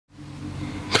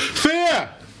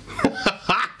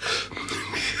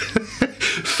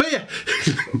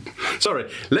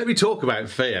Right, let me talk about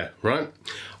fear, right?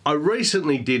 I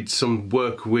recently did some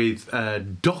work with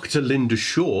Dr. Linda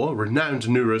Shaw, renowned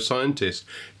neuroscientist.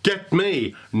 Get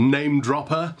me, name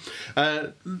dropper.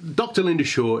 Dr. Linda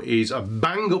Shaw is a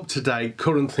bang up to date,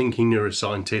 current thinking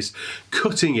neuroscientist,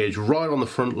 cutting edge, right on the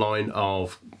front line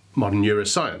of modern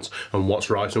neuroscience and what's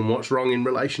right and what's wrong in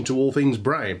relation to all things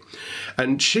brain.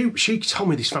 And she told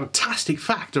me this fantastic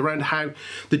fact around how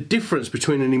the difference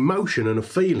between an emotion and a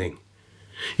feeling.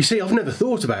 You see, I've never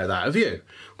thought about that, have you?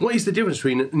 What is the difference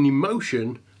between an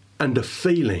emotion and a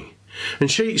feeling?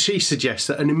 And she suggests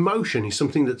that an emotion is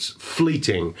something that's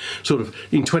fleeting, sort of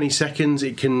in 20 seconds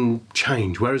it can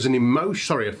change, whereas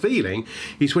a feeling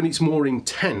is when it's more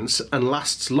intense and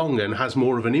lasts longer and has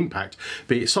more of an impact,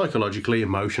 be it psychologically,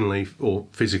 emotionally, or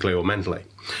physically or mentally.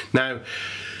 Now,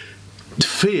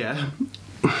 fear,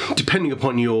 depending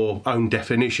upon your own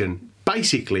definition,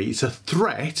 basically it's a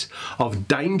threat of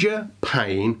danger,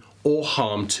 pain, or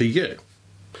harm to you.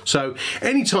 So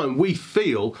anytime we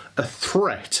feel a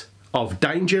threat of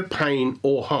danger, pain,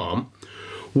 or harm,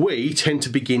 we tend to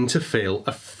begin to feel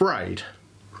afraid.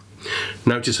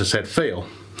 Notice I said feel.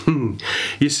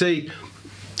 You see,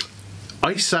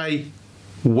 I say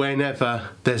whenever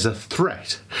there's a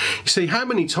threat. You see, how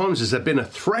many times has there been a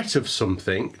threat of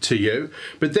something to you,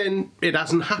 but then it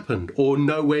hasn't happened, or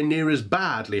nowhere near as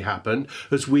badly happened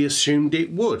as we assumed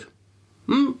it would?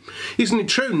 Isn't it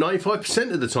true?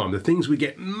 95% of the time, the things we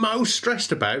get most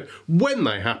stressed about when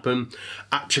they happen,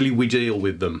 actually we deal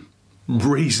with them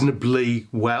reasonably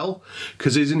well.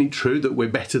 Because isn't it true that we're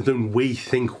better than we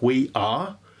think we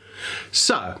are?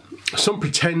 So, some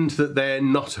pretend that they're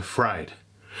not afraid.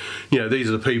 You know, these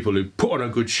are the people who put on a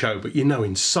good show, but you know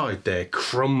inside they're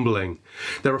crumbling.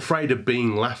 They're afraid of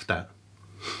being laughed at.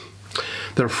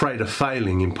 They're afraid of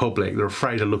failing in public. They're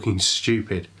afraid of looking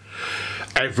stupid.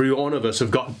 Every one of us have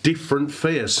got different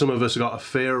fears. Some of us have got a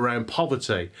fear around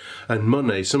poverty and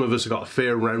money. Some of us have got a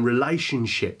fear around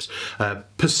relationships,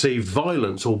 perceived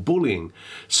violence or bullying.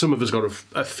 Some of us got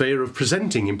a fear of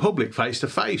presenting in public face to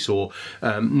face, or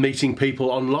meeting people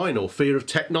online, or fear of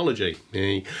technology.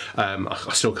 I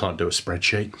still can't do a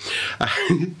spreadsheet.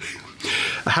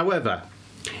 However,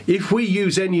 if we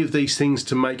use any of these things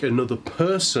to make another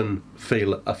person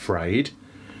feel afraid,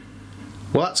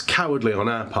 well, that's cowardly on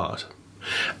our part.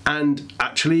 And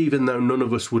actually, even though none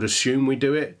of us would assume we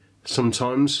do it,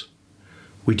 sometimes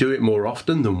we do it more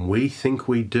often than we think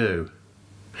we do.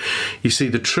 You see,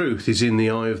 the truth is in the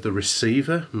eye of the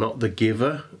receiver, not the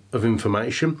giver of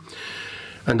information.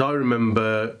 And I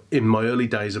remember in my early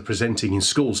days of presenting in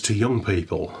schools to young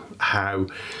people, how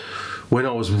when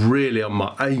I was really on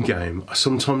my A game,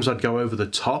 sometimes I'd go over the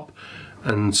top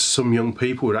and some young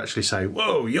people would actually say,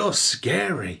 "Whoa, you're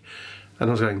scary." And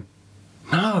I was going,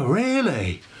 no,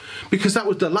 really? Because that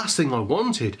was the last thing I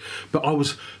wanted. But I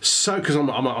was so, because I'm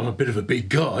a bit of a big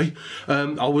guy,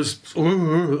 I was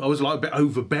like a bit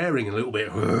overbearing, a little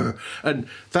bit, and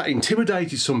that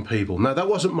intimidated some people. Now, that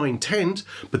wasn't my intent,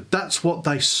 but that's what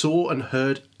they saw and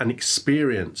heard and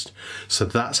experienced. So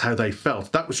that's how they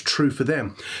felt. That was true for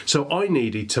them. So I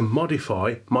needed to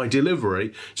modify my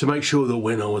delivery to make sure that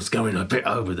when I was going a bit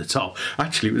over the top,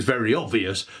 actually it was very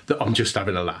obvious that I'm just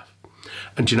having a laugh.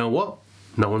 And do you know what?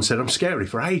 No one said I'm scary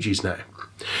for ages now.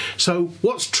 So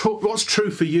what's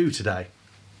true for you today?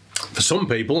 For some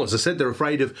people, as I said, they're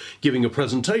afraid of giving a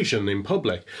presentation in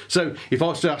public. So if I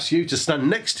was to ask you to stand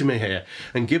next to me here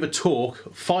and give a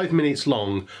talk 5 minutes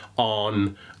long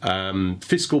on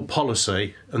fiscal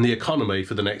policy and the economy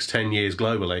for the next 10 years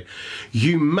globally,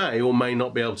 you may or may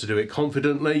not be able to do it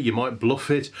confidently, you might bluff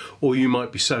it, or you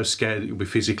might be so scared that you'll be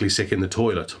physically sick in the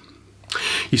toilet.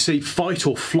 You see, fight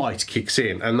or flight kicks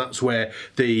in, and that's where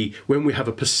when we have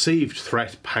a perceived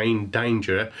threat, pain,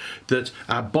 danger, that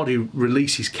our body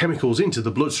releases chemicals into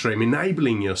the bloodstream,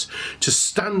 enabling us to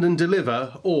stand and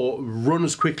deliver or run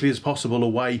as quickly as possible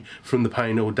away from the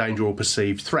pain or danger or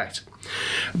perceived threat.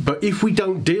 But if we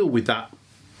don't deal with that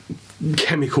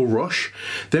chemical rush,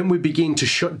 then we begin to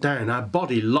shut down. Our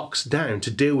body locks down to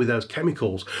deal with those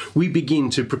chemicals. We begin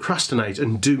to procrastinate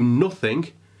and do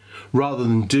nothing rather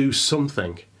than do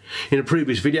something. In a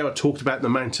previous video I talked about the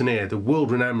mountaineer, the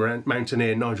world-renowned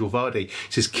mountaineer Nigel Vardy. He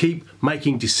says keep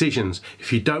making decisions.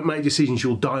 If you don't make decisions,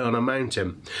 you'll die on a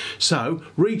mountain. So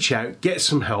reach out, get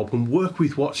some help, and work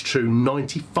with what's true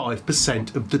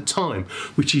 95% of the time,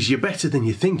 which is you're better than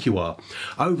you think you are.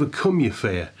 Overcome your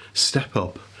fear, step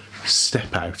up,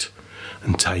 step out,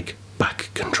 and take back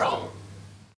control.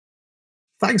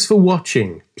 Thanks for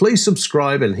watching. Please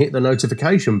subscribe and hit the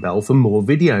notification bell for more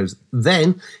videos.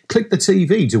 Then click the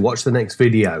TV to watch the next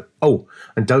video. Oh,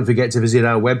 and don't forget to visit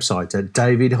our website at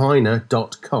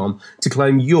davidhyner.com to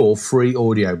claim your free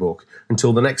audiobook.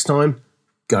 Until the next time,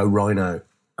 go Rhino.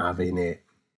 Have in it.